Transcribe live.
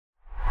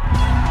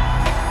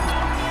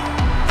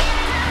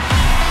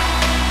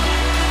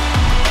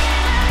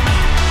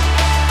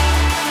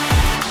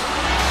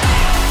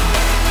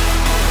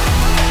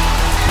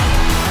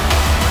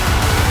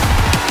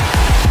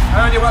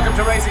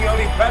racing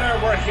only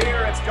better. We're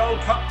here. It's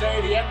Gold Cup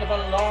Day, the end of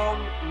a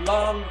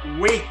long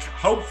week.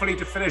 Hopefully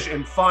to finish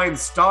in fine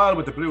style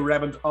with the blue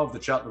ribbon of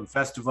the Cheltenham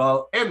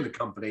Festival in the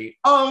company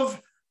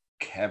of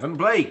Kevin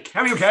Blake.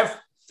 How are you, Kev?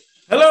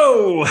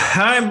 Hello,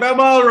 I'm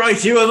all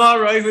right. You I'm all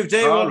right. We've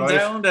day All one right.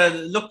 down. The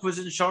luck was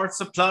in short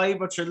supply,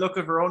 but you're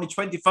looking for only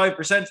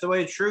 25% of the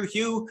way through,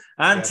 Hugh.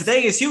 And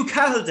Today is Hugh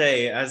Cahill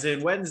Day, as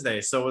in Wednesday.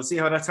 So we'll see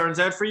how that turns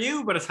out for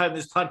you by the time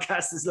this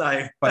podcast is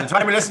live. By the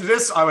time you listen to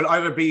this, I will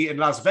either be in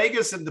Las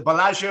Vegas in the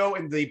Bellagio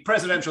in the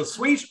presidential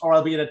suite, or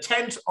I'll be in a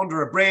tent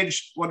under a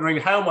bridge wondering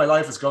how my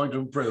life is going to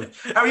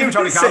improve. How are you,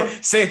 Tony Callum?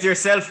 Say to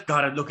yourself,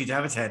 God, I'm lucky to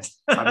have a tent.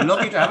 I'm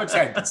lucky to have a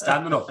tent and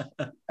standing up.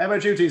 How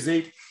about you,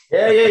 TC?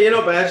 Yeah, you're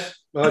not bad.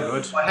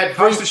 Good. I had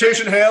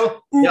Constitution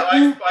Hill.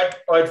 Yeah,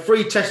 I had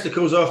 3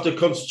 testicles after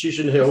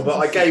Constitution Hill, but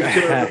I gave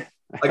 2 of them.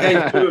 I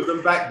gave 2 of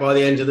them back by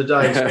the end of the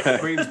day. So.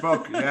 Queen's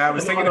Book. Yeah, I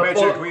was thinking about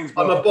you, Queen's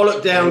Book. I'm a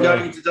bollock down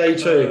going into day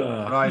 2.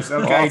 Right,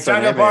 okay.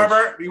 Daniel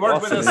Barber, you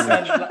weren't with us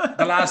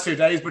the last 2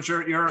 days, but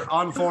you're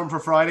on form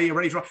for Friday. You're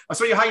ready for. I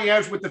saw you hanging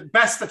out with the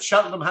best that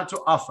Cheltenham had to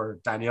offer,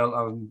 Daniel,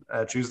 on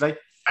Tuesday.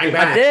 I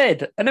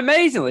did, and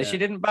amazingly, she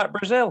didn't back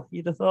Brazil.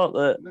 You'd have thought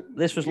that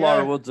this was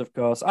Laura Woods, of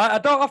course. I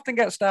don't often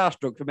get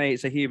starstruck. For me,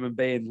 it's a human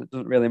being. It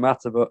doesn't really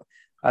matter, but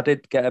I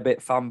did get a bit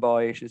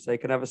fanboyish and say,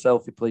 "Can I have a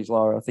selfie, please,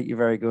 Laura? I think you're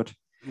very good."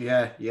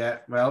 Yeah.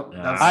 Well,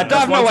 I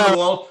don't know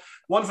where.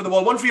 One for the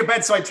wall, one for your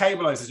bedside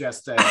table, I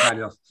suggest,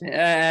 Daniel.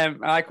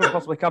 I couldn't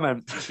possibly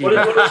comment.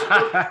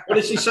 What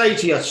did she say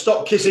to you?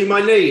 Stop kissing my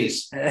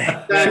knees.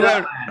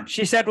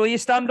 She said, "Will you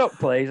stand up,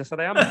 please?" I said,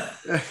 "I am."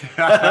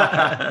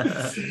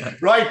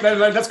 Right,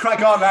 let's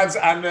crack on, lads,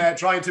 and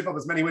try and tip up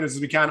as many winners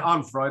as we can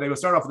on Friday. We'll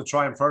start off with the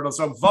Triumph Hurdle.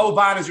 So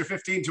Vauban is your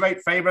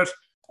 15-8 favourite.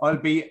 I'll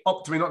be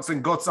up to my nuts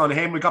and guts on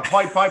him. We've got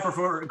Pied Piper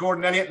for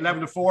Gordon Elliott,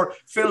 11-4.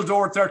 Phil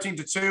Dore,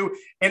 13-2.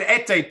 In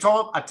Ete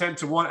Tom at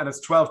 10-1, and it's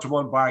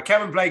 12-1 bar.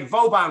 Kevin Blake,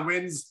 Vauban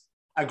wins.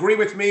 Agree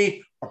with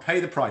me or pay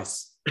the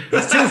price.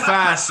 He's too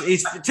fast.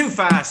 He's too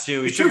fast,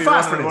 Hugh. He's too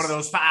fast for one of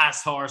those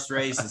fast horse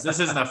races. This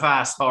isn't a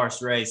fast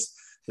horse race.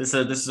 This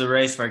is a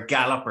race for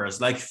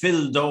gallopers like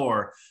Phil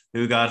Dore,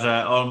 who got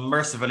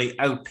unmercifully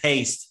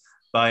outpaced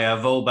by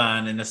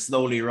Vauban in a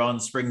slowly run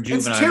spring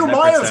juvenile. It's 2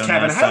 miles,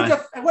 Kevin.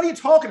 What are you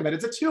talking about?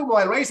 It's a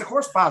 2-mile race. Of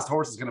course, fast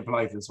horse is going to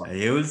apply for this one.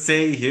 You'll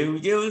see, Hugh.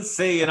 You'll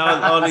see. And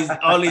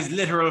all these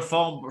literal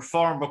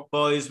form book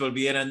boys will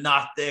be in a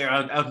knot there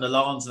out in the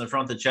lawns in the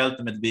front of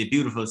Cheltenham. It'll be a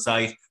beautiful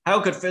sight. How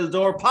could Phil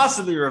Dore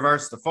possibly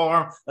reverse the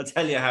form? I'll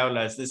tell you how,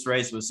 lads. This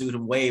race will suit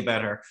him way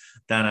better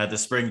than the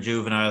spring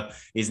juvenile.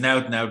 He's an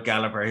out-and-out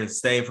galloper. He'll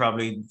stay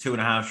probably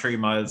 2.5-3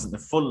 miles in the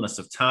fullness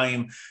of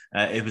time.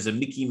 It was a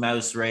Mickey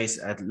Mouse race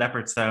at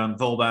Leopardstown.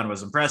 Vauban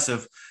was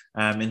impressive.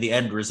 In the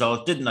end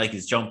result, didn't like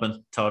his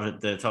jumping. Thought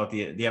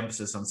the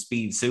emphasis on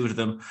speed suited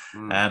him.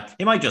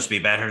 He might just be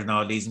better than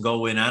all these and go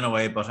win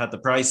anyway. But at the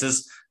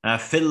prices,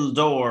 Phil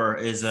Dore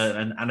is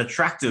an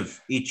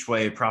attractive each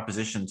way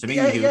proposition to me.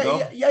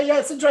 Yeah.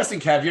 It's interesting,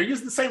 Kev. You're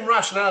using the same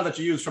rationale that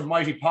you used from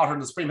Mighty Potter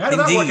and the Supreme. How did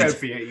that work out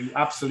for you? You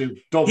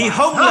absolute dumbass. He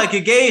hung like a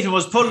gate and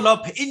was pulled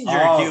up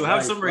injured. Hugh,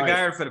 have some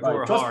regard for the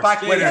poor horse.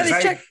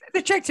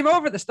 They checked him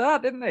over at the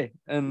start, didn't they?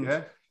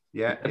 And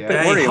Yeah.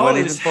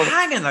 He was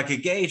hanging like a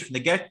gate from the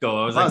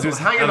get-go. He was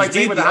hanging like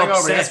me with a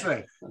hangover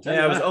yesterday.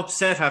 I was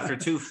upset after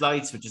 2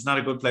 flights, which is not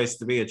a good place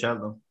to be at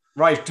Cheltenham.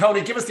 Right,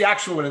 Tony, give us the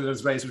actual winner of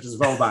this race, which is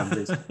Vauban,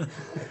 please.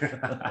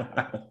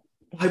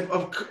 I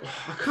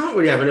can't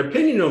really have an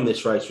opinion on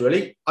this race,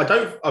 really. I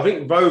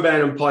think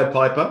Vauban and Pied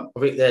Piper, I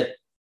think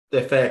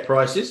they're fair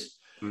prices.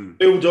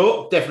 Phil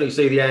Dore, definitely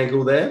see the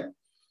angle there.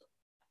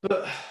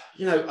 But,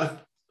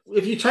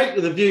 if you take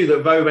the view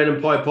that Vauban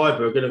and Pied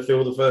Piper are going to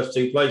fill the first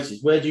 2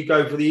 places, where do you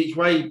go for the each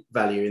way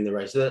value in the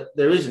race? There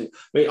isn't.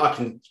 I mean, I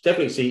can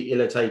definitely see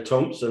Ilate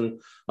Thompson.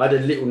 I had a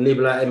little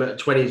nibble at him at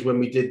 20s when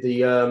we did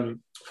the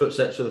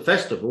footsteps for the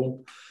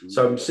festival.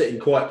 So I'm sitting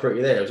quite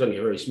pretty there. It was only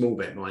a very small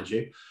bet, mind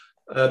you.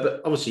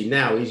 But obviously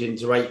now he's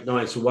into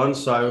 8-9-1.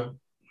 So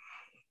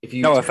if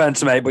you... No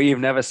offence, mate, but you've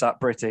never sat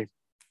pretty.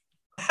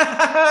 Even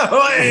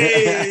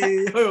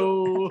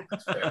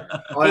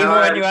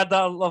when you had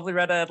that lovely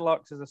red-haired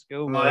locks as a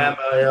school. I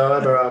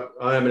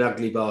am an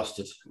ugly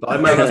bastard.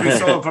 But as we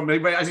saw from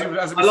his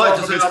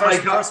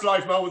first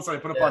life moments I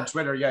put up on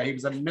Twitter, he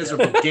was a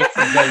miserable git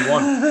from day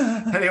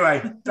one.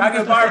 Anyway,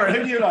 Daniel Barber,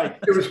 who do you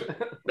like?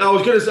 I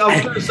was going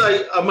to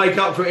say I make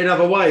up for it in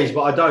other ways,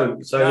 but I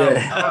don't. So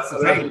that's the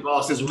thing.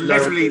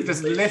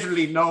 There's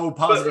literally no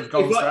positive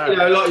goals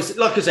there.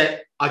 Like I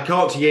said, I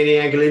can't see any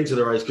angle into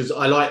the race because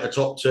I like the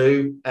top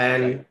 2,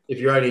 and if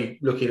you're only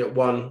looking at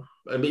one,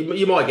 I mean,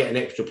 you might get an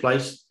extra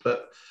place,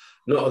 but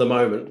not at the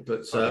moment.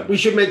 But we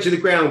should mention the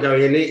ground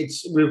going in.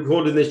 We're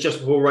recording this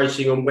just before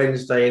racing on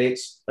Wednesday, and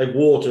they've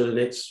watered and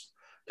it's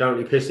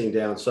currently pissing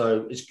down.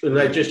 So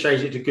they've just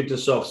changed it to good to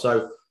soft.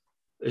 So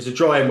it's a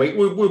drying week.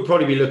 We'll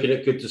probably be looking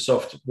at good to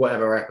soft,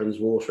 whatever happens,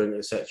 watering,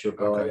 etc.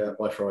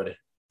 by Friday.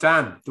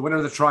 Dan, the winner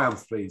of the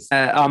Triumph, please.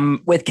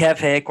 I'm with Kev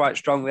here quite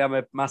strongly. I'm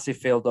a massive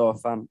Phil Dore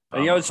fan.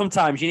 And,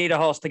 sometimes you need a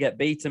horse to get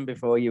beaten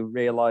before you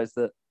realise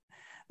that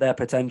their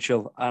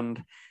potential.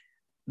 And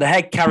the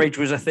head carriage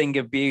was a thing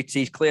of beauty.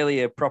 He's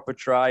clearly a proper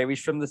try. He's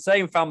from the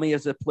same family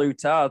as a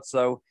Plutard,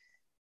 so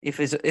if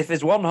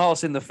there's one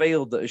horse in the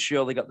field that has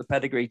surely got the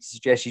pedigree to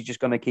suggest he's just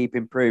going to keep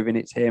improving,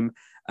 it's him.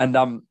 And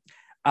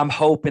I'm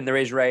hoping there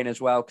is rain as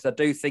well, because I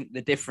do think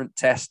the different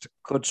test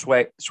could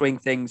swing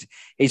things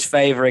his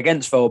favour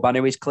against Vauban,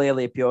 who is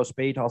clearly a pure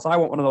speed horse. I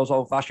want one of those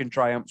old-fashioned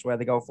triumphs where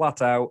they go flat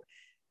out.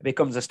 It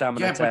becomes a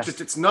stamina test.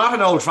 But it's not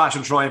an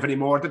old-fashioned triumph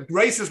anymore. The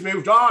race has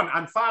moved on,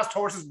 and fast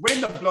horses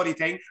win the bloody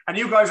thing, and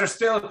you guys are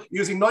still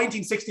using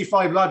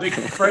 1965 logic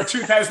for a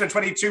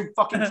 2022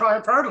 fucking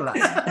Triumph Hurdle.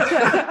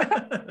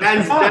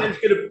 Dan's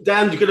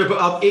gonna put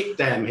up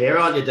Dam here,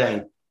 aren't you,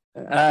 Dan?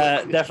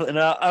 Definitely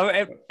not.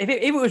 If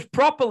it was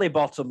properly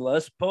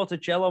bottomless,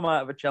 Porticello might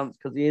have a chance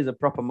because he is a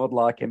proper mud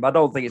like him. But I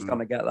don't think it's going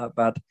to get that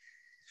bad.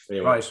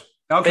 Right.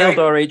 Okay. Field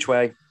door each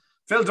way.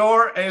 Phil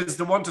Dore is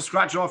the one to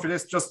scratch off your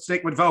list. Just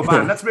stick with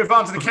Vauban. Let's move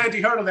on to the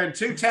county hurdle then.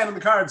 210 on the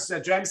cards,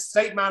 gents.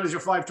 State Man is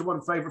your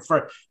 5-1 favourite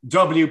for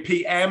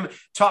WPM.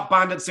 Top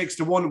Band at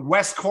 6-1.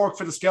 West Cork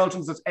for the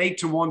Skeletons at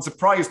 8-1.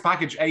 Surprise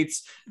package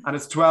 8s, and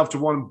it's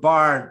 12-1.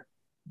 Bar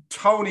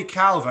Tony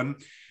Calvin.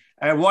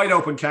 Wide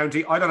open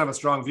county. I don't have a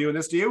strong view in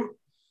this. Do you?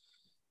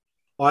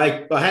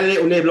 I had a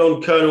little nibble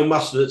on Colonel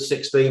Mustard at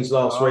 16s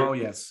last week. Oh,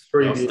 yes.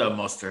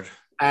 Mustard.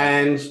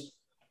 And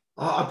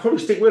I'll probably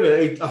stick with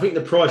it. I think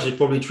the price is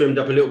probably trimmed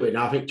up a little bit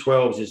now. I think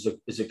 12s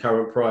is the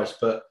current price.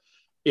 But,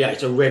 yeah,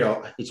 it's a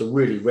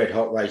really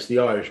red-hot race. The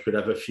Irish could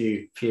have a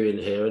few in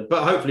here.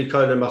 But hopefully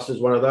Colonel Mustard's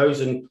one of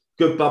those. And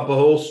good bumper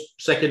horse.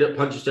 Second at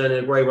Punchestown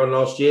in a Grade 1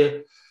 last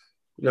year.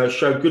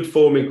 Showed good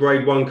form in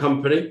Grade 1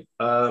 company.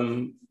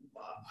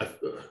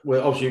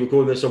 We're obviously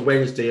recording this on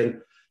Wednesday,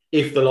 and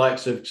if the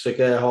likes of Sir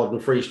Gerhard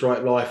and Free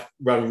Strike Life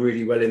run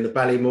really well in the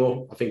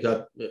Ballymore, I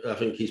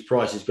think his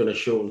price is going to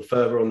shorten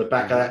further on the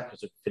back of that,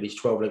 because it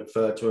finished 12-length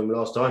third to him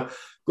last time.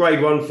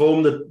 Grade 1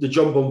 form, the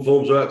jump on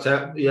forms worked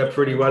out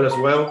pretty well as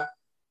well.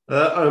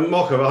 A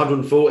mock of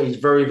 140 is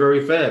very,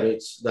 very fair.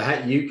 It's the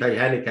UK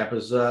handicap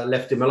has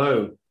left him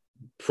alone,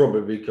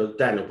 probably because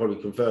Dan will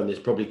probably confirm this,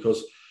 probably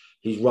because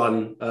he's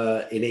run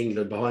in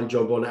England behind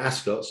John Bonnet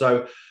Ascot.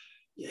 So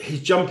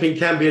his jumping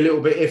can be a little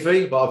bit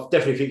iffy, but I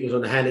definitely think he's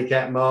on the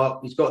handicap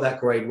mark. He's got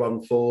that Grade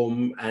 1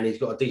 form, and he's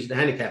got a decent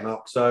handicap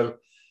mark. So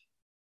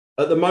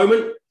at the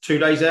moment, 2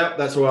 days out,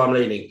 that's where I'm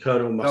leaning.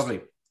 Colonel Mustard.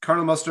 Lovely.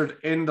 Colonel Mustard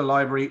in the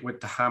library with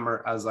the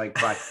hammer as I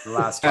cracked the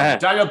last time.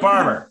 Daniel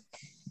Barber.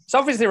 It's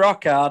obviously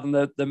rock hard, and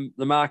the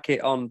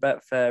market on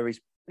Betfair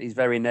is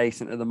very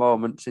nascent at the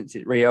moment since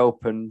it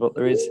reopened. But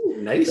there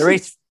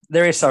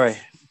is sorry,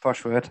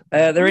 posh word.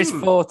 There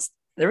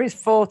is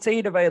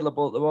 14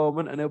 available at the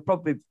moment, and it'll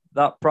probably be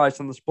that price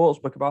on the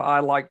sportsbook about I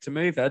like to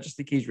move it. I just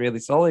think he's really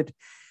solid.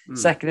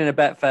 Second in a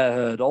Betfair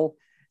hurdle.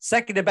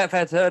 Second in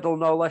Betfair hurdle,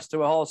 no less,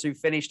 to a horse who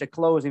finished a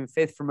closing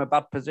fifth from a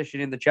bad position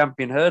in the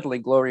champion hurdle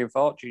in Glory and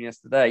Fortune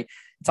yesterday.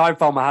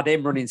 Timeformer had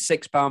him running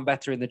 £6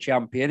 better in the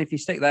champion. If you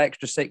stick that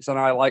extra 6 on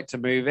I like to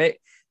move it,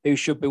 who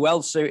should be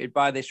well suited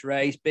by this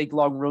race, big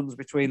long runs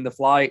between the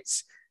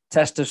flights,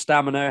 test of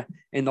stamina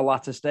in the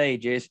latter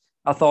stages.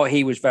 I thought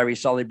he was very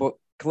solid, but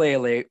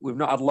clearly we've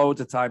not had loads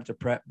of time to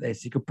prep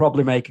this. You could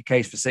probably make a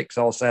case for 6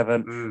 or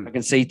 7. I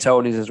can see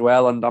Tony's as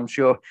well, and I'm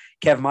sure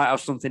Kev might have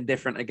something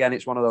different. Again,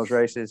 it's one of those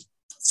races.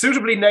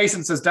 Suitably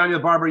nascent, says Daniel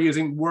Barber,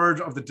 using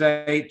word of the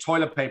day,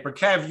 toilet paper.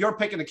 Kev, you're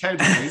picking the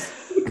county, please.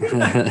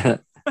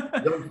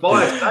 Boy,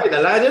 hey, the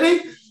lad,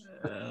 isn't he?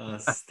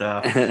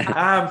 Stuff. You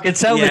can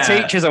tell the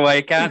teacher's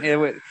away, can't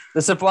you?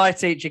 The supply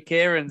teacher,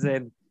 Kieran's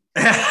in.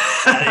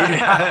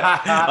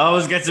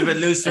 Always gets a bit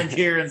loose when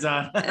Kieran's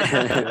on.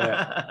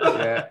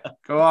 Yeah.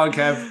 Go on,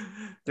 Kev.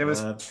 Give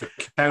us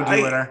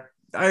county winner.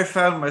 I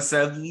found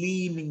myself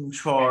leaning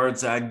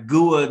towards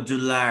Gua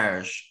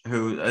Dularge,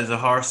 who is a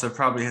horse that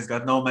probably has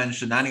got no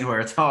mention anywhere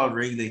at all,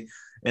 really,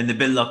 in the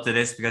build-up to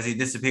this, because he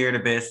disappeared a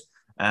bit.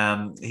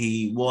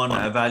 He won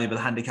a valuable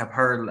handicap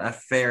hurdle at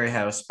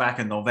Fairyhouse back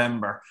in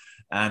November,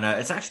 and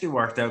it's actually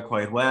worked out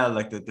quite well.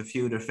 Like the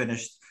few that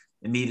finished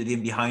immediately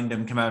behind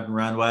him came out and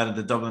ran well at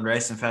the Dublin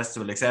Racing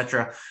Festival,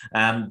 etc.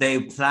 They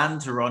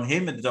planned to run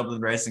him at the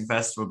Dublin Racing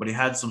Festival, but he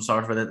had some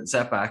sort of a little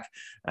setback,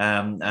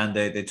 and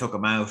they took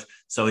him out.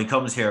 So he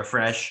comes here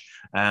fresh.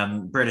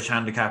 British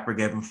Handicapper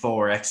gave him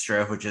 4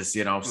 extra, which is,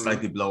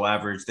 slightly below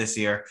average this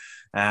year.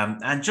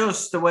 And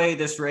just the way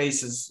this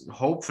race is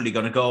hopefully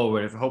going to go,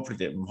 I'm hoping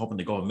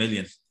to go 1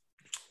 million.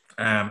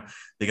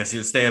 Because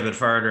he'll stay a bit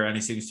further, and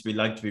he seems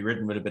to be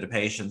ridden with a bit of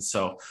patience.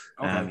 So,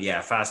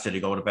 faster to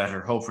go, the better.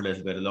 Hope for a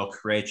little bit of luck.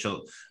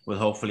 Rachel will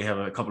hopefully have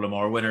a couple of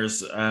more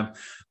winners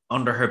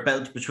under her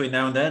belt between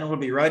now and then. We'll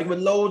be riding with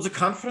loads of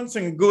confidence,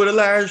 and Gua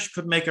Dularge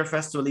could make our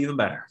festival even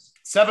better.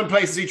 7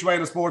 places each way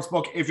in the sports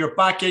book. If you're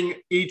backing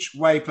each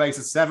way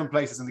places, 7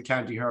 places in the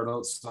county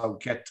hurdle. So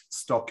get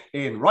stuck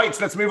in. Right,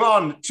 so let's move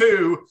on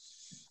to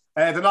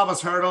The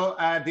novice hurdle,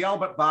 the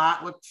Albert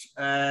Bartlett,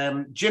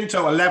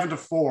 Ginto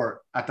 11-4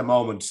 at the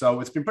moment. So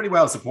it's been pretty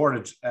well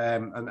supported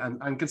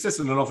and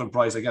consistent enough in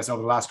price, I guess,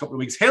 over the last couple of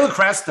weeks.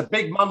 Hillcrest, the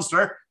big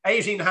monster,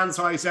 18 hands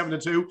high,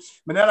 7-2.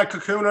 Manila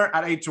Cocooner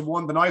at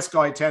 8-1. The Nice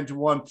Guy,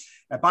 10-1.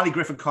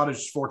 Ballygriffin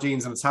Cottage,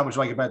 14s, and it's how much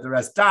like about the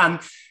rest. Dan,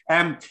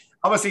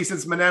 obviously,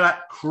 since Manila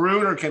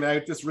Crooner came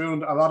out, this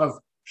ruined a lot of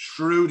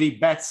shrewdy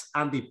bets.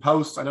 Andy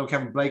Post, I know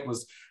Kevin Blake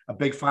was a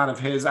big fan of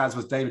his, as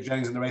was David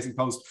Jennings in the Racing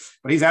Post,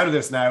 but he's out of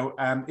this now.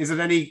 Is it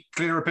any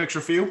clearer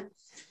picture for you?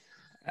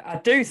 I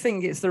do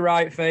think it's the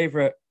right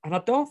favourite, and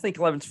I don't think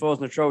 11-4 is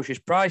an atrocious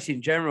price in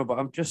general.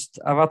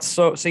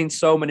 But seen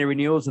so many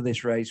renewals of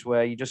this race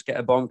where you just get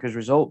a bonkers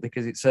result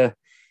because it's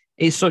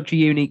such a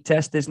unique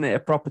test, isn't it? A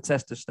proper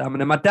test of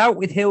stamina. My doubt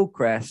with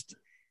Hillcrest,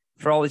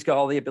 for all he's got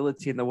all the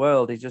ability in the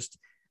world,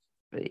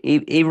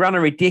 he ran a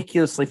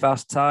ridiculously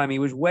fast time. It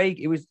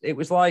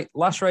was like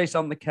last race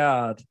on the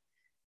card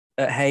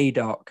at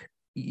Haydock.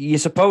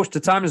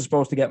 Time is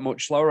supposed to get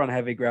much slower on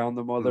heavy ground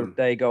the more the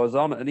day goes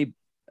on,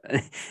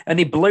 and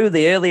he blew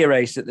the earlier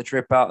race at the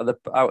trip out of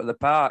the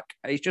park.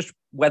 It's just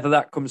whether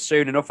that comes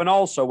soon enough, and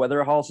also whether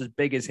a horse as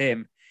big as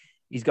him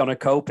he's going to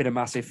cope in a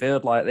massive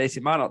field like this.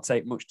 It might not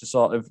take much to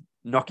sort of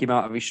knock him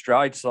out of his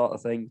stride, sort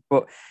of thing.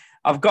 But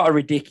I've got a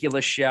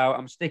ridiculous shout.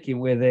 I'm sticking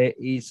with it.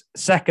 He's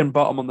second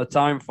bottom on the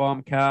time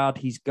form card.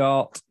 He's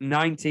got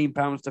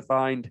 £19 to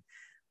find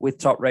with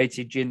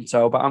top-rated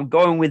Ginto, but I'm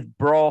going with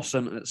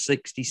Brawson at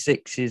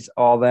 66s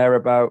or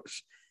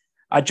thereabouts.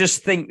 I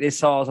just think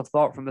this horse, I've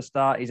thought from the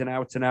start, he's an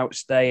out-and-out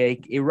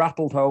stay. He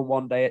rattled home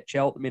one day at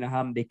Cheltenham in a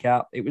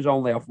handicap. It was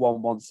only off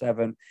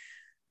 117.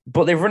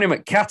 But they've run him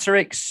at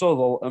Catterick,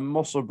 Southwell and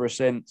Musselburgh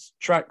since,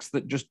 tracks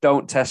that just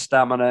don't test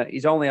stamina.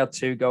 He's only had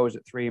 2 goes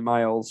at 3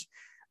 miles.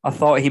 I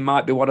thought he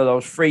might be one of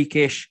those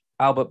freakish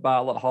Albert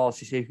Bartlett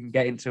horses who can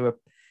get into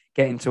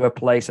a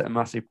place at a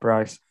massive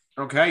price.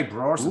 Okay,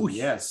 Brawson,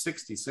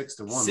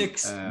 66-1.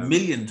 6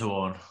 million to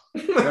 1.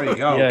 There you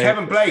go. Yeah,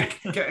 Kevin Blake.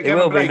 It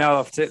will be now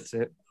I've tipped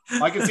it.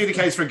 I can see the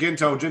case for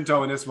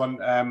Ginto in this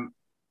one.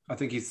 I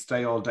think he'd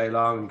stay all day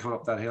long and come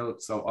up that hill,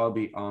 so I'll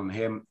be on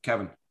him.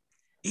 Kevin.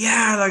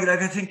 Yeah, like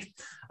I think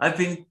I've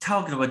been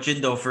talking about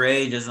Ginto for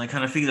ages, and I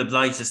kind of feel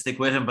obliged to stick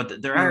with him.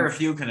 But there are a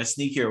few kind of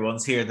sneakier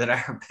ones here that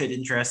are a bit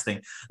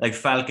interesting, like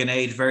Falcon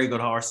 8, very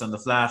good horse on the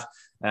flat.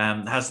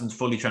 Hasn't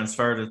fully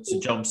transferred it to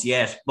jumps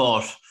yet,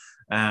 but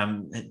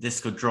this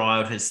could draw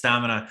out his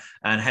stamina.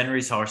 And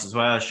Henry's horse as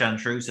well,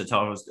 Chantreuse, I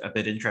thought was a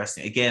bit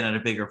interesting, again at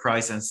a bigger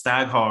price. And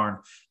Staghorn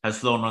has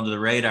flown under the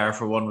radar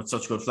for one with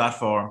such good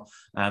platform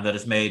that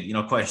has made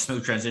quite a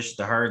smooth transition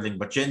to hurdling.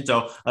 But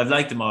Ginto, I've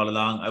liked him all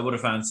along. I would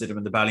have fancied him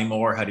in the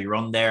Ballymore had he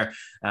run there.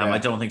 I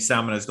don't think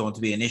stamina is going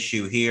to be an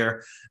issue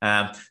here.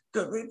 Might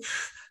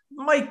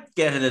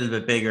get a little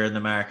bit bigger in the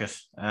market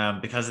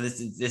because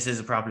this is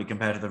a properly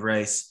competitive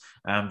race.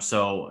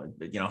 So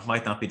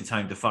might not be the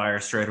time to fire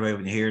straight away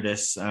when you hear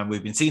this.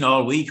 We've been seeing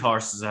all week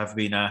horses have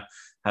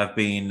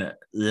been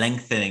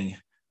lengthening,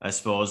 I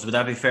suppose. Would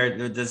that be fair?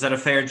 Is that a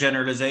fair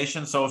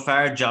generalization so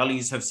far?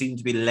 Jollies have seemed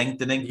to be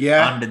lengthening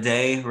on the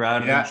day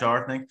rather than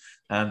shortening.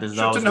 There's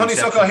Shupton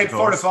Honeysuckle hit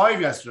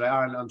 4-5 yesterday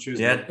on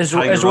Tuesday. Yeah, as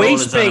we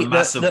speak, a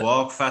massive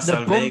walk.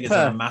 Facile Vegas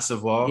on a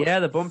massive walk. Yeah,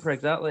 the bumper,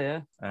 exactly.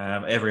 Yeah.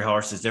 Every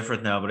horse is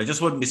different now, but I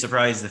just wouldn't be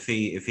surprised if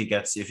he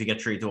gets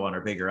 3-1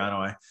 or bigger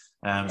anyway.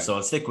 So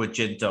I'll stick with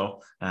Ginto.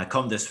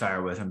 Come this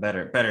far with him,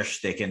 better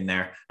stick in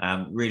there.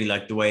 Really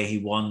like the way he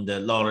won the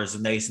Lawlers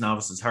of Naas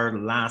Novices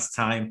hurdle last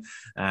time,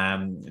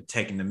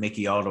 taking the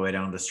Mickey all the way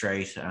down the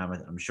straight.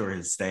 I'm sure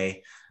he'll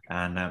stay.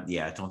 And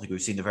I don't think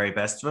we've seen the very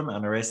best of him.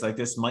 And a race like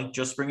this might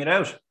just bring it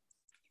out.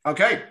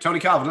 Okay,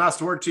 Tony Calvin,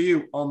 last word to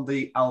you on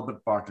the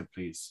Albert Bartlett,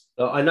 please.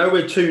 I know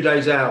we're 2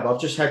 days out, but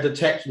I've just had the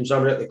text from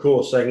somebody at the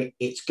course saying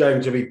it's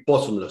going to be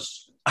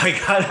bottomless.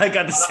 I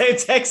got the same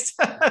text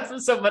from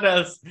someone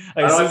else.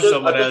 I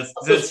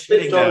just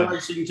clicked on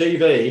Racing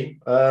TV,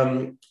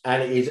 and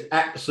it is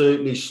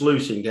absolutely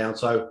sluicing down.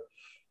 So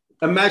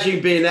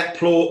imagine being that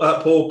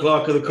Paul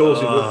Clark of the course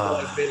who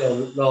been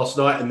on last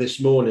night and this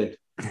morning.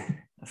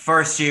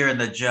 First year in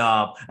the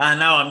job, and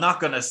now I'm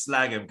not going to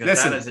slag him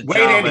because that is a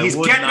job. He's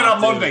getting it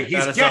on Monday.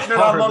 He's getting it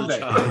on Monday.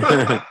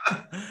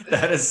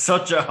 That is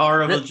such a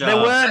horrible job. There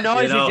were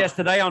noises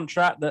yesterday on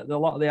track that a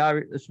lot of the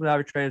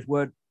Irish trainers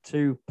weren't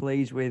too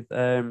pleased with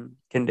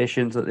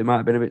conditions, that they might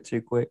have been a bit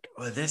too quick.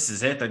 Well, this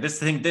is it. Like this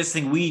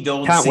thing we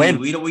don't Can't see. Win.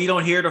 We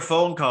don't hear the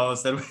phone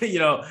calls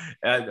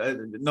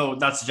that no,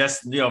 not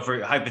suggesting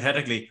for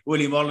hypothetically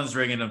Willie Mullins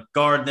ringing him,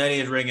 Gordon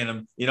Elliott ringing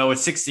him. With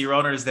 60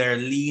 runners there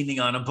leaning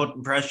on him,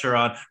 putting pressure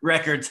on,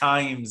 record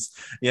times.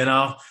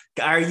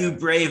 Are you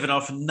brave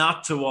enough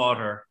not to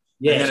water?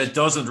 Yes. And then it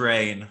doesn't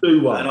rain,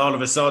 and all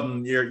of a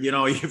sudden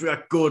you've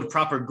got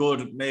proper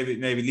good, maybe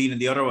leaning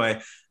the other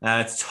way.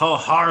 It's a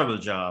horrible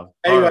job.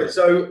 Anyway,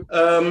 so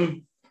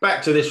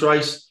back to this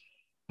race.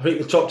 I think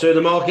the top 2 of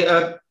the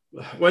market.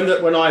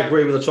 When I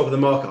agree with the top of the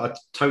market, I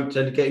don't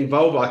tend to get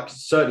involved. I can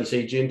certainly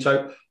see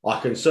Ginto. I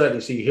can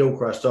certainly see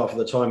Hillcrest after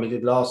the time he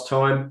did last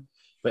time.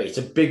 But it's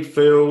a big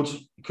field.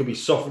 It could be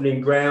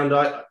softening ground.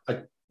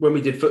 when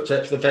we did foot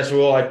steps for the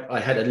festival, I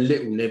had a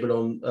little nibble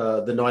on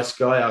the Nice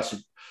Guy.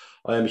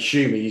 I am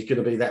assuming he's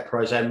going to be that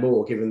price and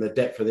more, given the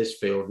depth of this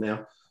field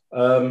now.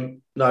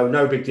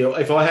 No big deal.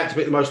 If I had to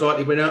pick the most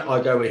likely winner,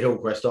 I go with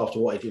Hillcrest after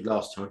what he did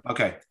last time.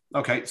 Okay,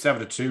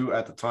 7-2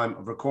 at the time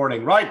of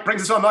recording. Right,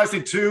 brings us on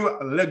nicely to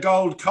the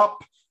Gold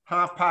Cup,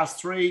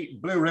 3:30,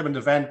 blue ribbon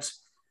event.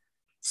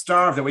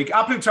 Star of the week,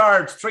 A Plus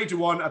Tard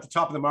 3-1 at the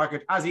top of the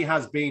market, as he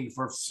has been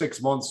for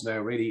 6 months now,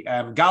 really.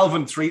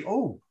 Galvin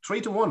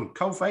 3-1,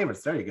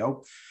 co-favourites. There you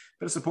go.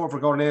 Bit of support for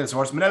going in his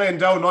horse. Manila and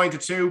Doe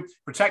 9-2,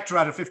 Protector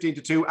at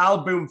 15-2,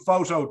 Alboom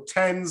Photo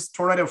 10s,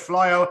 Tornado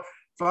Flyer,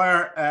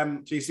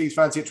 GC's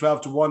fancy at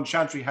 12-1,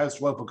 Chantry House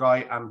 12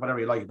 Guy, and whatever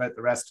you like about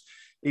the rest.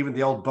 Even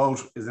the old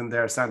boat is in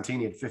there,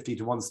 Santini at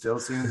 50-1 still.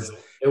 Seems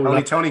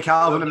only Tony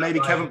Calvin and maybe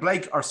Kevin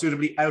Blake are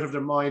suitably out of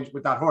their mind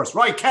with that horse.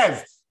 Right,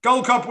 Kev,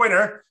 Gold Cup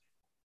winner.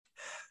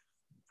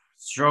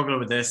 Struggle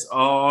with this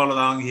all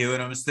along, Hugh,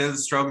 and I'm still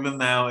struggling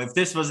now. If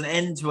this was an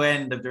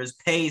end-to-end, if there's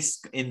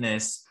pace in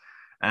this,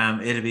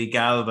 it'd be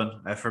Galvin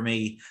for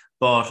me.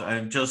 But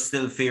I'm just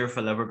still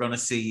fearful that we're going to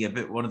see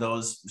one of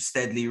those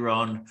steadily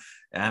run,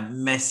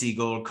 messy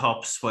Gold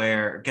Cups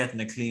where getting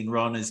a clean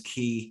run is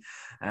key.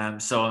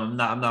 So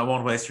I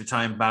won't waste your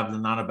time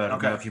babbling on about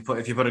it. Now, if you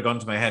put a gun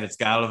to my head, it's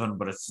Galvin,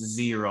 but it's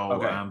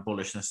zero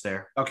bullishness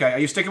there. Okay, are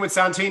you sticking with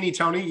Santini,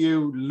 Tony?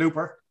 You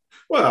looper.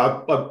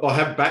 Well, I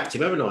have backed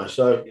him, haven't I?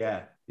 So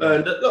yeah.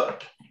 And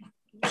look,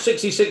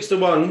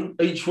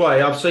 66-1 each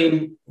way. I've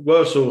seen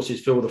worse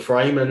horses fill the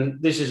frame,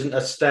 and this isn't a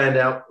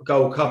standout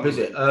Gold Cup, is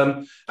it?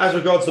 As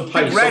regards the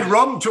pace, Red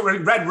Rum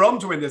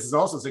to win this is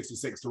also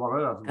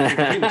 66-1.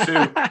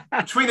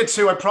 Between the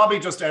two, I'd probably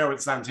just err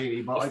with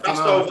Santini. But if I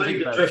don't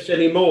think the drift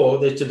anymore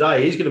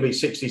today, he's going to be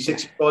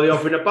 66 by the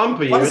offering a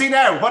bumper. What is he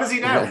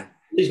now?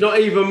 He's not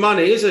even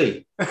money, is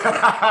he? No,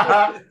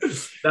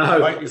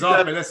 right, he's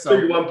offering this.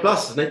 2-1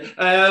 plus, isn't he?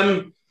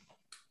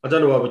 I don't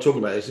know why we're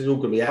talking about this. It's all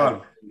going to be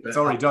out. It's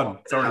already done.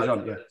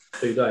 Yeah,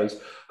 2 days.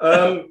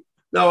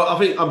 No, I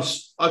think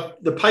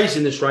the pace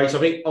in this race. I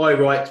think I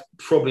write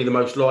probably the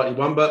most likely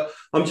one, but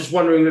I'm just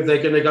wondering if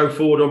they're going to go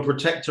forward on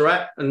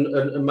Protectorat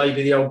and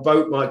maybe the old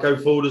boat might go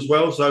forward as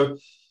well. So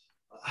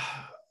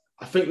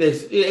I think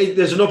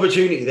there's an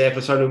opportunity there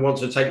for someone who wants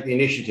to take the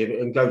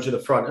initiative and go to the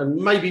front, and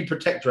maybe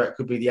Protectorat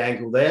could be the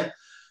angle there.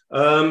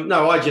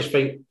 No, I just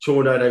think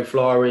Tornado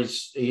Flyer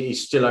is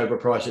still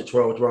overpriced at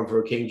 12-1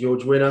 for a King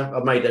George winner.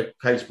 I've made a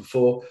case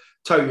before.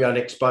 Totally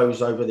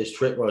unexposed over this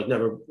trip. Well,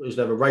 he's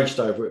never raced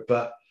over it,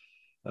 but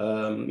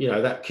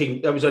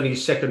that was only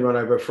his second run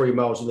over 3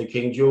 miles on the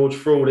King George.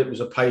 For all it was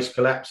a pace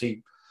collapse,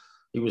 he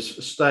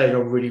was staying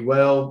on really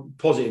well.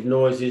 Positive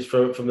noises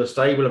from the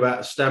stable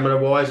about stamina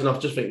wise, and I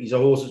just think he's a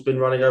horse that's been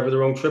running over the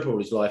wrong trip all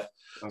his life.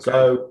 Okay.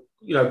 So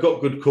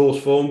got good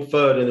course form,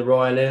 third in the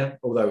Ryanair,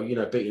 although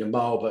beating a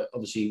mile, but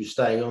obviously he was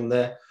staying on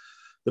there.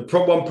 The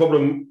one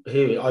problem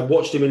here, I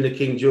watched him in the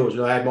King George,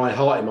 and I had my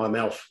heart in my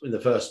mouth in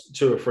the first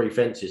 2 or 3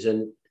 fences,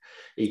 and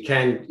he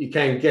can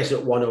guess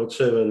at 1 or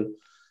 2, and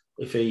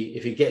if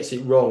he gets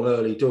it wrong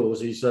early doors,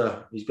 he's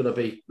going to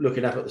be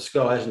looking up at the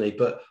sky, isn't he?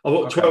 But I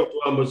thought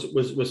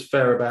 12-1 was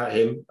fair about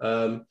him.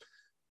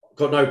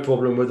 Got no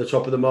problem with the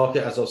top of the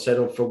market, as I've said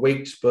on for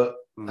weeks, but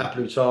A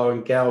Plus Tard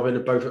and Galvin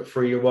are both at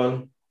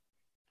 3-1.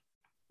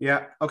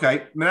 Yeah,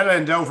 okay. Manila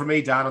and Doe for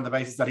me, Dan, on the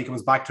basis that he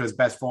comes back to his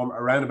best form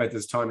around about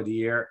this time of the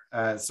year.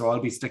 So I'll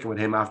be sticking with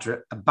him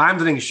after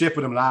abandoning ship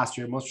with him last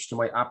year, much to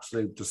my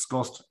absolute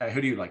disgust.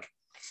 Who do you like?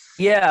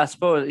 Yeah, I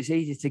suppose it's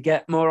easy to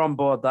get more on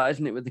board that,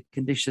 isn't it, with the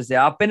conditions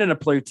there. I've been an A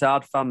Plus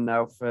Tard fan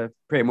now for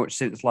pretty much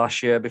since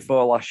last year,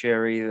 before last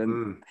year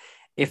even.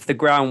 If the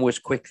ground was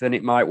quick, then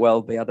it might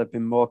well be. I'd have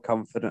been more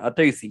confident. I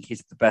do think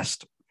he's the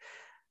best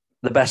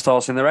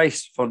horse in the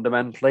race,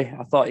 fundamentally.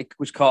 I thought he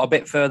was caught a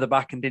bit further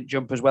back and didn't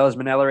jump as well as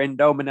Manila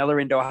Indo. Manila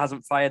Indo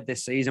hasn't fired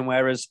this season,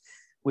 whereas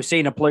we've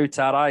seen A Plus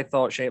Tard, I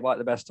thought, shaped like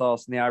the best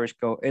horse in the Irish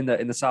in the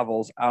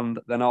Savills, and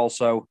then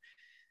also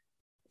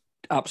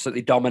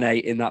absolutely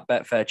dominate in that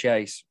Betfair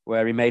Chase,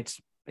 where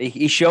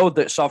he showed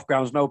that soft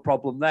ground's no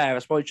problem there. I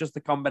suppose it's just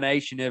the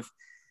combination of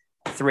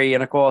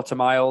 3.25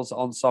 miles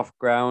on soft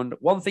ground.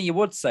 One thing you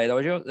would say, though,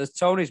 as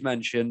Tony's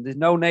mentioned, there's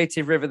no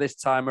Native River this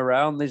time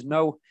around. There's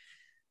no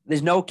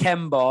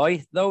Ken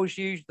Boy. Those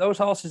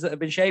horses that have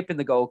been shaping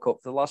the Gold Cup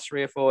for the last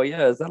 3 or 4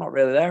 years, they're not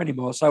really there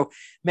anymore. So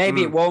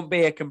maybe it won't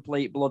be a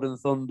complete blood and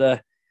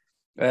thunder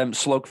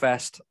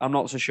slugfest. I'm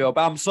not so sure,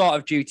 but I'm sort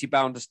of duty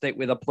bound to stick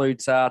with A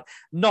Plus Tard,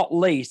 not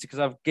least because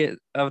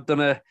I've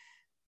done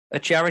a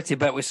charity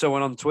bet with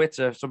someone on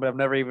Twitter, somebody I've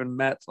never even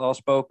met or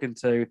spoken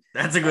to.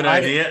 That's a good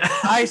idea.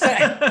 I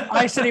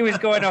said he was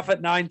going off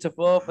at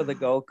 9-4 for the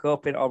Gold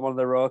Cup on one of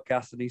the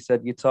broadcasts, and he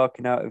said, "You're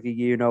talking out of your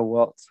you know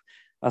what."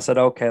 I said,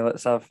 okay,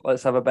 let's have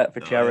a bet for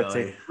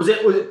charity. Was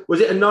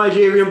it a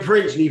Nigerian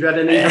prince and you've had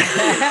any?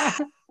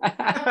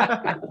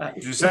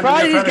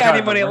 Surprised he's got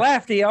any money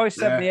left. He always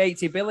sent me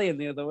 80 billion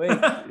the other week.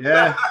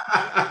 Yeah.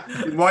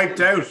 Wiped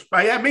out.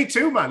 Yeah, me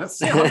too, man.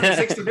 That's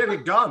 160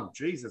 billion gone.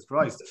 Jesus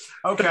Christ.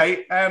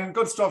 Okay,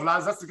 good stuff,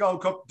 lads. That's the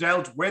Gold Cup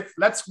dealt with.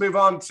 Let's move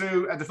on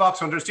to the Fox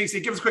Hunters.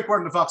 TC, give us a quick word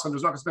on the Fox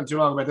Hunters. Not going to spend too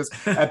long about this.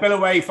 Bill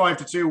away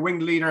 5-2,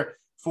 winged leader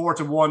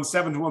 4-1,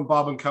 7-1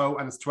 Bob and Co,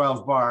 and it's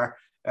 12 bar.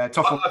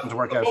 Tough one to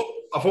work out.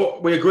 I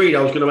thought we agreed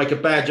I was going to make a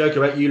bad joke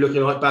about you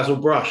looking like Basil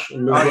Brush.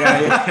 Oh,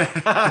 yeah.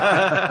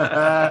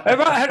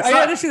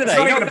 This is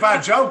not even a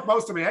bad joke.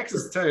 Most of my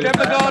exes too.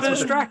 Remember Gordon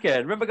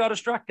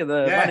Strachan?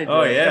 The manager?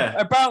 Oh, yeah.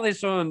 Apparently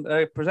someone,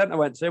 a presenter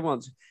went to him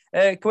once.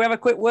 Can we have a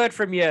quick word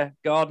from you,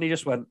 Gordon? He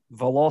just went,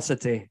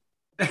 velocity.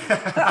 Good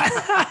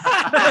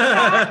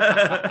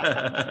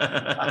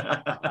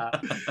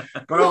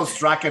old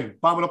Strachan,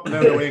 bombing up and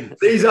down the wing.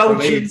 These old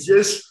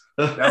gingers.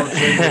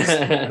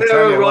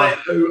 They're a right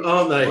hoot,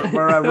 aren't they?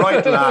 We're a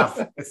right laugh.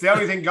 It's the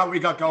only thing we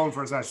got going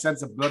for us, our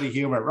sense of bloody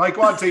humour. Right,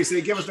 go on,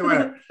 TC, give us the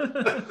winner.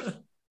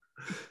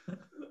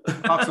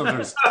 Fox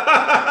Hunters.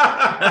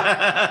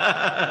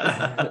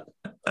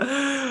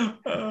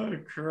 Oh,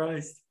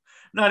 Christ.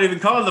 Not even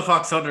called the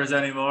Fox Hunters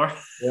anymore.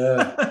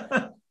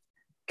 Yeah.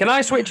 Can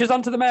I switch us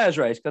onto the mayor's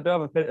race? Because I do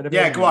have a bit of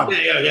go on.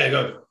 Yeah,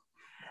 go.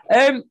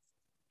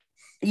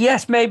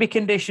 Yes, maybe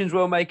conditions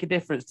will make a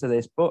difference to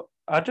this, but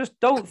I just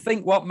don't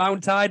think what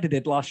Mount Ida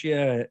did last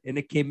year in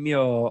a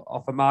Kimyo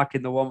off a mark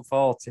in the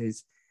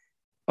 140s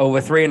over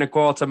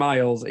 3.25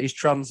 miles is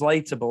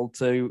translatable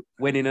to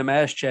winning a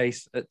mare's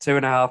chase at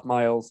 2.5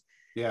 miles.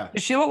 Yeah.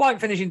 She looked like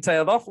finishing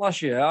tailed off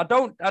last year. I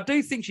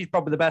do think she's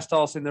probably the best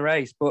horse in the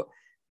race, but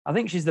I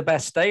think she's the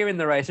best stayer in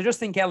the race. I just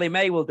think Ellie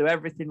May will do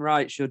everything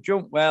right. She'll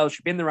jump well.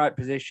 She'll be in the right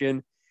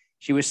position.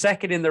 She was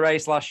second in the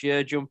race last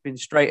year, jumping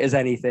straight as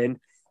anything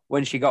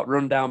when she got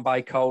run down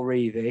by Cole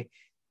Reevy.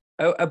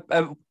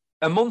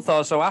 A month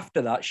or so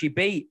after that, she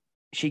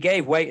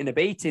gave Waiting a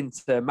beating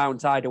to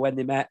Mount Ida when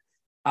they met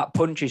at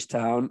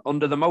Punchestown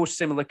under the most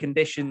similar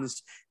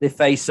conditions they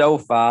faced so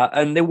far.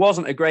 And there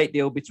wasn't a great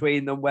deal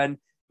between them when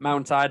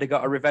Mount Ida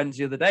got a revenge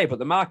the other day, but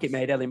the market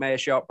made Ellie May a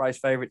short price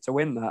favourite to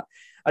win that.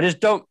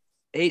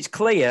 It's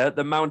clear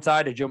that Mount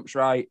Ida jumps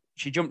right.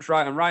 She jumps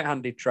right on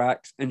right-handed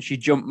tracks, and she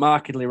jumped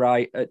markedly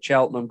right at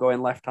Cheltenham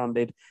going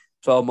left-handed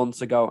 12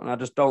 months ago. And I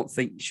just don't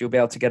think she'll be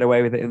able to get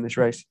away with it in this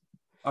race.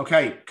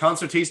 Okay,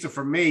 Concertista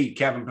for me,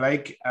 Kevin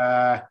Blake.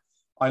 I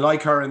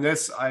like her in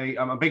this.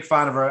 I'm a big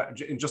fan of her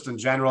just in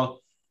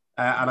general.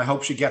 And I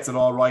hope she gets it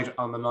all right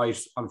on the night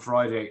on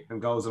Friday and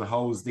goes and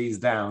hose these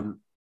down.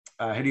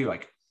 Who do you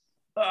like?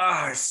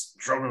 I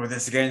struggle with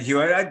this again,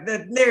 Hugh. I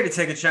nearly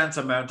take a chance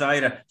on Mount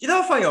Ida. You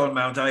know, if I owned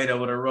Mount Ida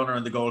with a runner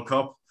in the Gold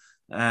Cup,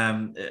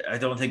 I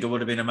don't think it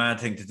would have been a mad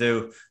thing to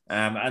do.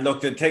 And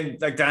look, the thing,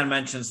 like Dan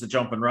mentions, the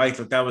jumping right,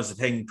 look, that was the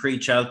thing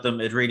pre-Cheltenham.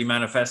 It really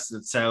manifested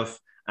itself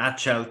at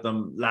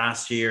Cheltenham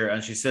last year,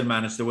 and she still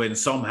managed to win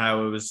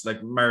somehow. It was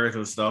like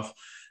marital stuff.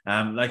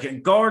 Like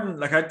in Gordon,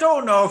 like I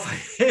don't know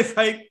if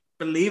I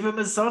believe him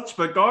as such,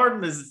 but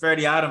Gordon is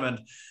fairly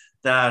adamant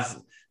that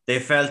they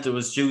felt it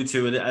was due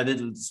to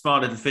a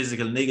small little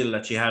physical niggle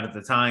that she had at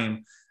the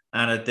time,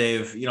 and that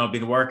they've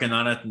been working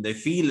on it, and they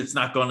feel it's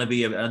not going to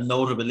be a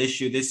notable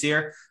issue this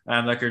year.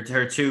 Like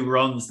her two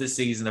runs this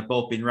season have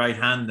both been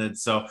right-handed,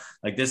 so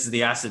like this is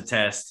the acid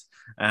test.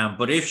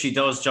 But if she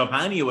does jump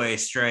anyway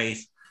straight,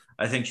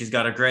 I think she's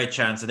got a great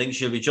chance. I think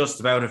she'll be just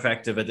about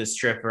effective at this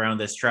trip around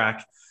this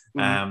track.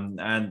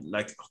 And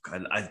like,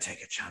 look, I'll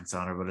take a chance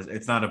on her, but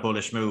it's not a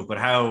bullish move. But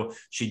how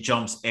she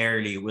jumps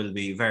early will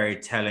be very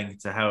telling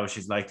to how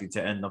she's likely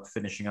to end up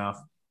finishing off.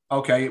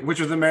 Okay, which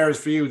of the mares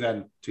for you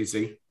then,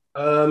 TC?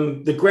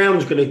 The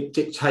ground's going to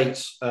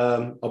dictate.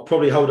 I'll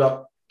probably hold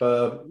up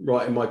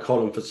writing my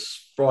column for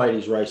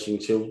Friday's racing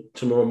till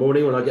tomorrow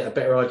morning when I get a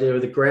better idea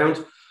of the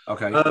ground.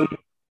 Okay.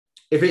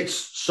 If it's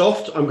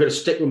soft, I'm going to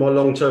stick with my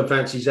long-term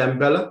fancy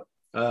Zambella.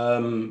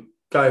 Going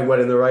well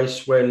in the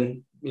race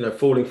when,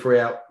 falling 3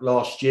 out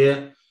last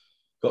year.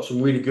 Got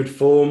some really good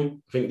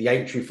form. I think the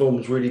entry form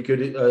was really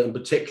good in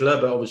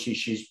particular, but obviously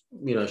she's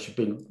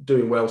been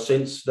doing well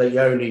since. The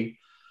only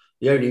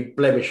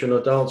blemish on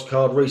her dance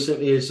card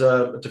recently is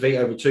a defeat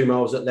over 2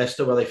 miles at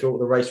Leicester where they thought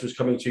the race was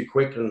coming too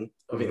quick, and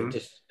I think it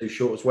just too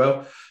short as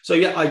well.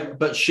 So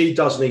but she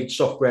does need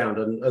soft ground,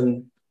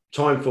 and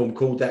Timeform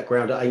called that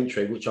ground at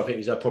Aintree, which I think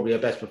is probably her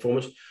best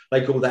performance.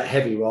 They call that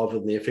heavy rather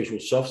than the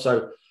official soft.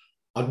 So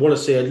I'd want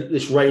to see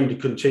this rain to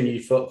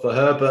continue for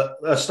her. But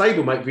a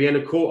stablemate,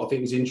 Vienna Court, I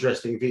think is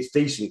interesting if it's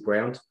decent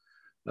ground.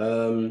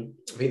 I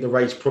think the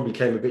race probably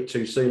came a bit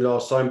too soon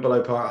last time,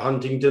 below par at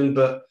Huntingdon.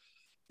 But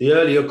the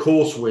earlier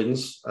course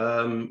wins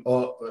are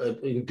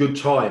in good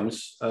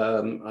times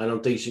and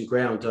on decent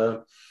ground. They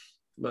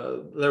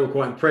were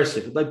quite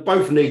impressive. They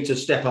both need to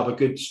step up a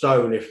good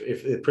stone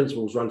if the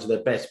principals run to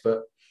their best.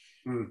 But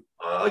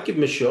I give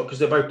them a shot because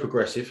they're both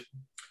progressive.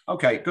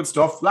 Okay, good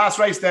stuff. Last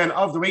race then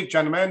of the week,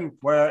 gentlemen,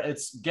 where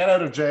it's get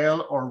out of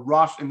jail or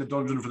rot in the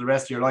dungeon for the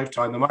rest of your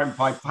lifetime. The Martin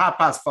Pipe,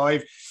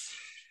 5:30.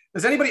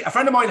 Does anybody? A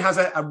friend of mine has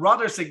a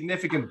rather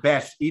significant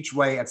bet each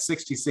way at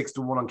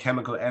 66-1 on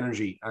Chemical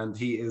Energy, and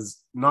he is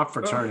not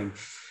for turning.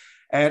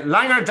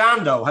 Langer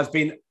Dan, though, has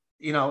been,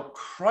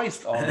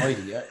 Christ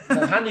almighty,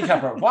 the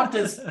handicapper. What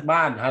this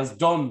man has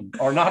done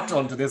or not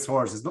done to this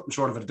horse is nothing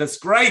short of a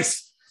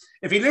disgrace.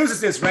 If he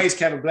loses this race,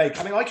 Kevin Blake,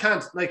 I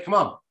can't, come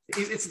on.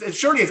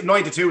 Surely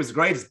 9-2 is the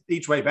greatest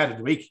each way bet of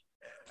the week.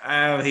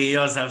 He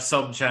does have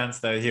some chance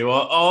though, Hugh.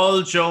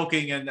 All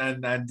joking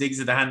and digs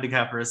at the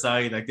handicapper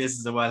aside, this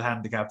is a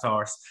well-handicapped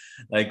horse.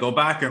 Go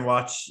back and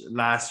watch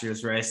last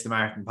year's race, the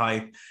Martin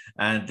Pipe,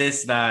 and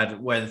this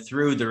lad went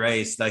through the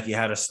race like he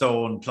had a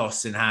stone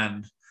plus in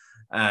hand.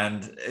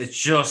 And it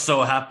just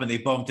so happened he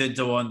bumped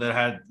into one that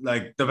had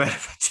the better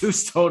of 2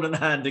 stone in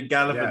hand and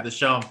galloped the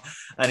Champ,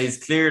 and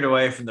he's cleared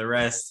away from the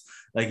rest.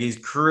 He's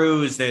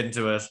cruised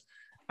into it.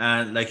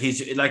 And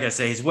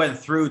he's went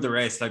through the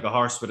race like a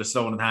horse with a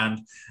stone in hand.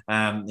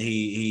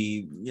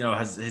 He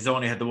has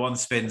only had the one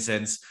spin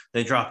since.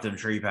 They dropped him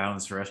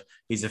 £3 for it.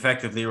 He's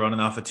effectively running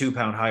off a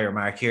 £2 higher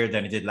mark here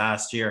than he did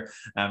last year.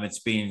 It's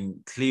been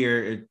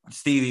clear.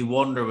 Stevie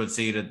Wonder would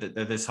see that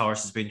this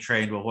horse has been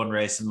trained with one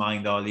race in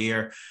mind all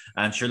year.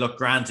 And sure, look,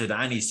 granted,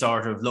 any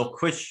sort of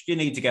luck, which you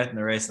need to get in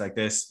a race like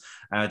this,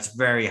 it's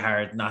very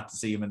hard not to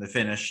see him in the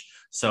finish.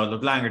 So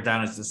look, Langer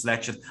Dan is the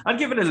selection. I'd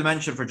give it a little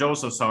mention for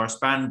Joseph's horse,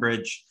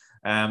 Banbridge.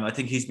 I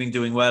think he's been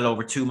doing well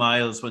over 2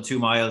 miles. When 2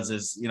 miles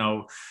is,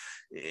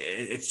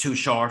 it's too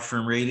short for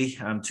him really.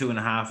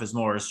 2.5 is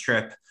more his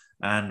trip.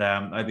 And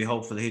I'd be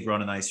hopeful he'd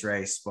run a nice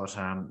race. But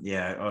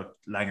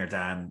Langer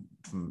Dan,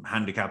 from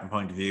handicapping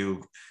point of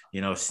view,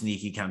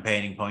 sneaky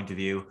campaigning point of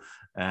view.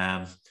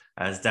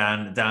 As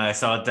Dan, I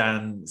saw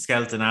Dan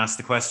Skelton ask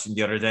the question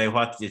the other day,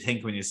 what did you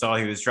think when you saw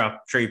he was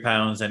dropped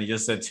 £3? And he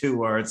just said 2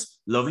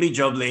 words, lovely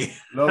jubbly.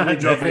 Lovely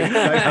jubbly.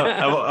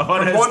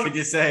 What else could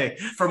you say?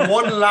 From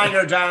one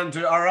Langer Dan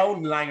to our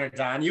own Langer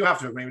Dan, you have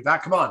to agree with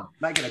that. Come on,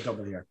 make it a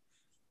double here.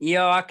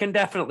 Yeah, I can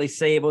definitely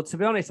see it. But to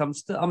be honest,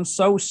 I'm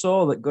so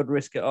sore that Good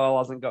Risk at All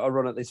hasn't got a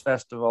run at this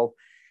festival.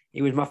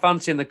 He was my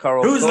fancy in the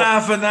Coral Who's Cup.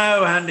 laughing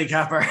now,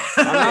 handicapper?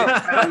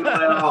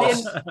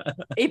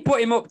 He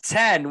put him up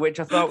 10, which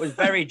I thought was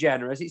very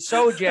generous. It's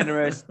so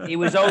generous. He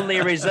was only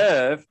a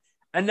reserve.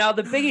 And now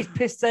the biggest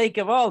piss take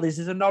of all, this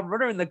is a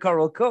non-runner in the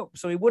Coral Cup.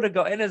 So he would have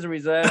got in as a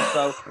reserve.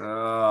 So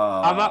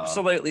I'm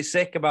absolutely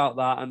sick about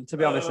that. And to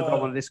be honest, I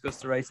don't want to discuss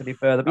the race any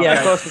further. But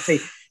yeah, Goes to see.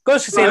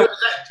 Is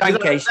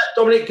that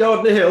Dominic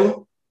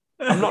Gardner-Hill?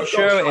 I'm not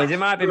sure it is. It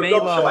might be me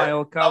or my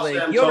old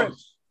colleague.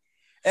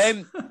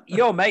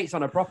 Your mate's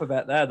on a proper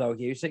bet there, though,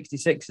 Hugh.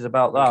 66 is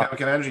about that.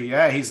 Chemical Energy,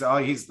 yeah. He's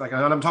and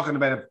I'm talking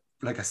about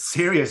a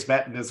serious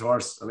bet in this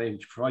horse. I mean,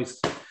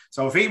 Christ.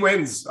 So if he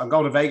wins, I'm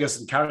going to Vegas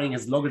and carrying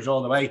his luggage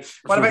all the way.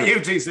 What about you,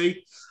 TC?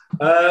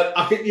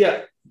 I think,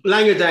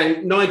 Langer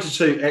Dan,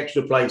 92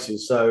 extra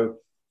places. So,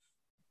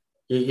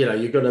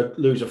 you're going to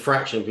lose a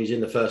fraction if he's in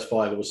the first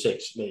 5 or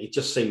 6. It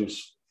just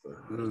seems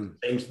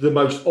the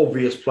most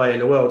obvious play in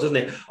the world, doesn't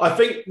it? I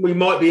think we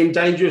might be in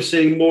danger of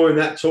seeing more in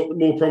that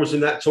more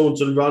promising that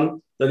Taunton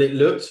run than it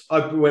looked.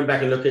 I went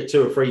back and looked at it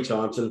 2 or 3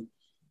 times, and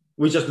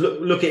we just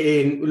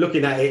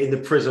looking at it in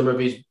the prism of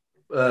his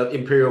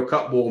Imperial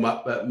Cup warm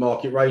up at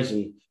Market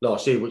Raisin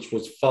last year, which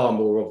was far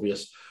more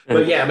obvious.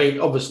 But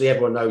obviously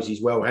everyone knows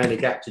he's well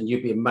handicapped, and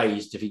you'd be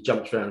amazed if he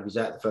jumps around if he's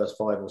out the first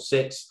 5 or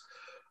 6.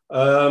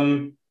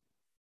 Hollow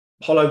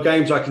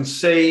Games, I can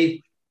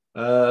see.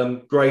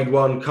 Grade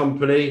 1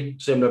 company,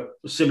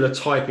 similar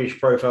type-ish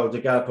profile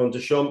to Galopin de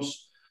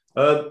Champs.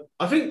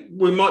 I think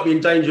we might be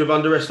in danger of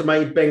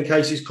underestimating Ben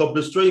Casey's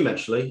Cobbler's Dream,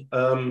 actually.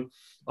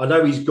 I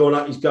know he's going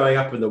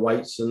up in the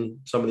weights, and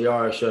some of the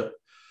Irish are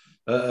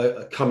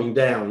coming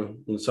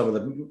down, and some of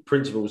the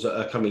principals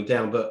are coming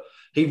down, but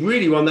he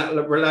really won that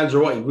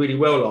Lanzarote really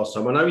well last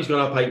time. I know he's gone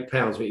up £8,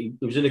 but he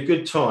was in a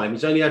good time.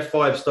 He's only had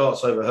 5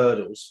 starts over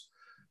hurdles.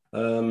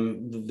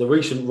 The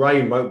recent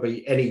rain won't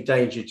be any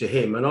danger to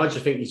him, and I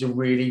just think he's a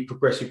really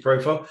progressive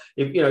profile.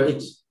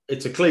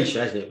 It's a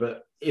cliche, isn't it?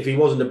 But if he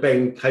wasn't a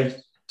Ben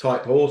Case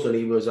type horse and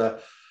he was a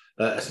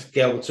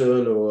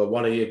Skelton or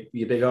one of your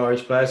big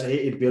Irish players,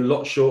 he'd be a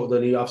lot shorter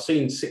than I've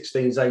seen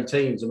 16s,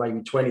 18s, and maybe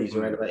 20s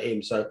around about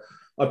him. So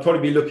I'd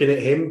probably be looking at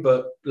him,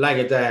 but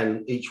Langer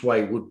Dan each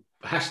way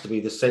has to be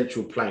the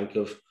central plank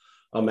of,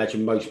 I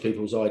imagine, most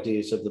people's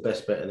ideas of the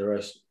best bet in the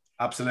race.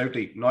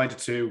 Absolutely.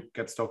 9-2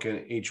 get stuck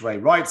in each way.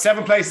 Right.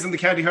 7 places in the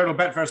County Hurdle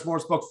Betfair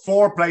Sportsbook,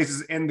 4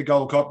 places in the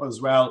Gold Cup as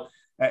well,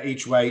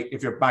 each way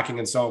if you're backing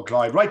in Sean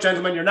Clyde. Right,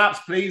 gentlemen, your naps,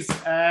 please.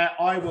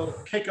 I will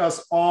kick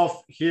us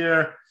off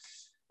here.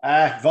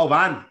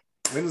 Vauban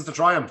wins the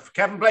Triumph.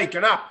 Kevin Blake,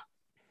 your nap.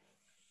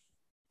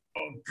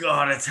 Oh,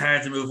 God, it's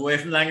hard to move away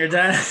from Langer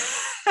Dan.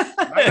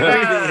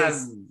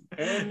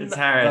 It's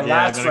hard.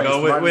 Yeah, I'm going to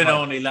go win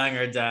only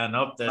Langer Dan,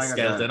 up the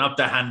Skelton, up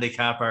the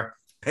handicapper.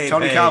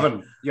 Tony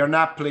Calvin, your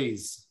nap,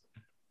 please.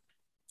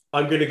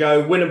 I'm going to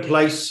go win and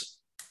place.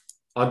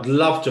 I'd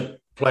love to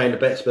play in the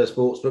Betfair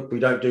Sportsbook. We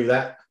don't do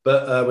that,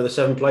 but with the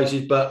 7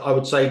 places. But I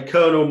would say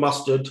Colonel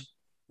Mustard,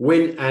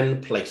 win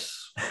and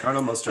place.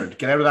 Colonel Mustard,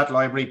 get out of that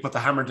library, put the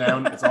hammer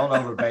down. It's all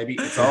over, baby.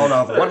 It's all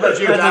over. What about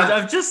you, Dan?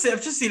 I've just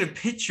seen a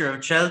picture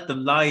of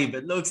Cheltenham live.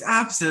 It looks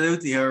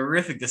absolutely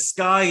horrific. The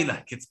sky,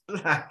 like it's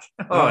black.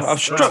 I've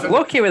struck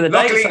lucky with the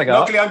dates I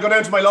got. Luckily, I'm going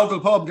down to my local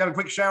pub, get a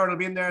quick shower, and I'll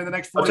be in there in the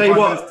next 45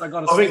 minutes.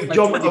 I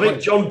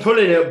think John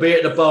Pullen will be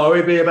at the bar.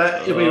 He'll be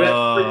about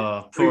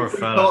poor three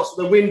fella. parts of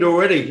the wind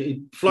already.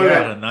 He'd flown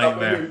out. A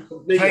nightmare.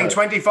 Paying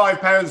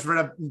 £25 for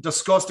a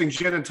disgusting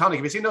gin and tonic.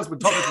 Have you seen those?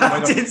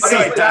 I didn't see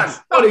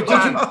that.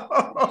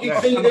 Did you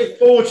see the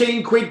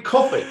 14 quid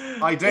coffee?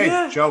 I did.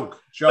 Yeah. Joke.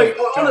 Wait,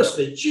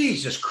 honestly,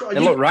 Jesus Christ.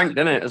 It looked ranked,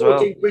 didn't it, as well?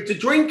 14 quid to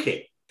drink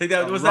it. I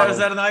think was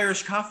that an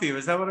Irish coffee?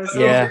 Was that what I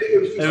said? Yeah.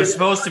 It was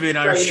supposed to be an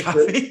Irish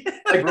coffee.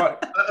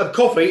 A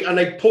coffie, and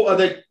they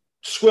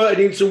squirted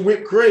in some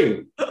whipped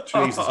cream.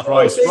 Jesus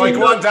Christ. Right,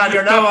 go on, Dan.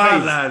 You're now,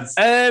 lads.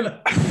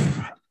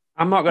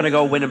 I'm not going to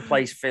go win and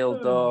place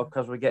field door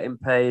because we're getting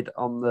paid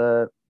on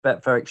the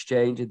Betfair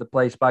exchange in the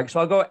place bag.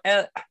 So I'll go.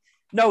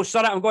 No,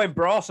 sorry, I'm going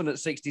Brawson at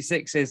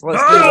 66s. Let's do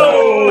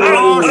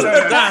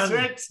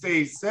it.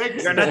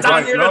 66. You're not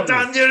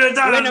done.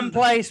 Win and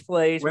place,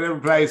 please. Win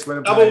and place.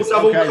 Double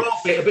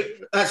carpet.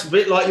 That's a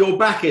bit like your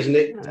back, isn't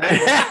it?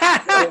 A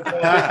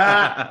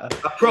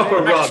proper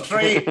rug.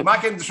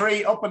 Mac and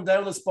three, up and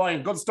down the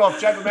spine. Good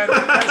stuff, gentlemen.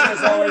 Pleasure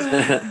as always.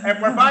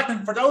 And we're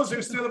back. For those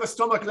who still have a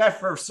stomach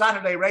left for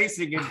Saturday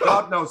racing in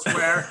God knows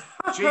where,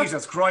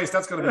 Jesus Christ,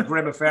 that's going to be a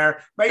grim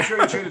affair. Make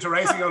sure you tune into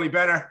Racing Only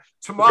Better.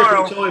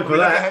 Tomorrow, we're going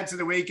to head to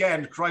the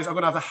weekend. Christ, I'm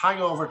going to have the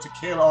hangover to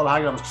kill all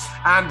hangovers.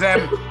 And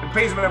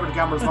please remember to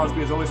gamble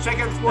responsibly as always. Check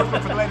out the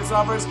Sportsbook for the latest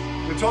offers.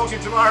 We'll talk to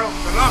you tomorrow.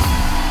 Good luck.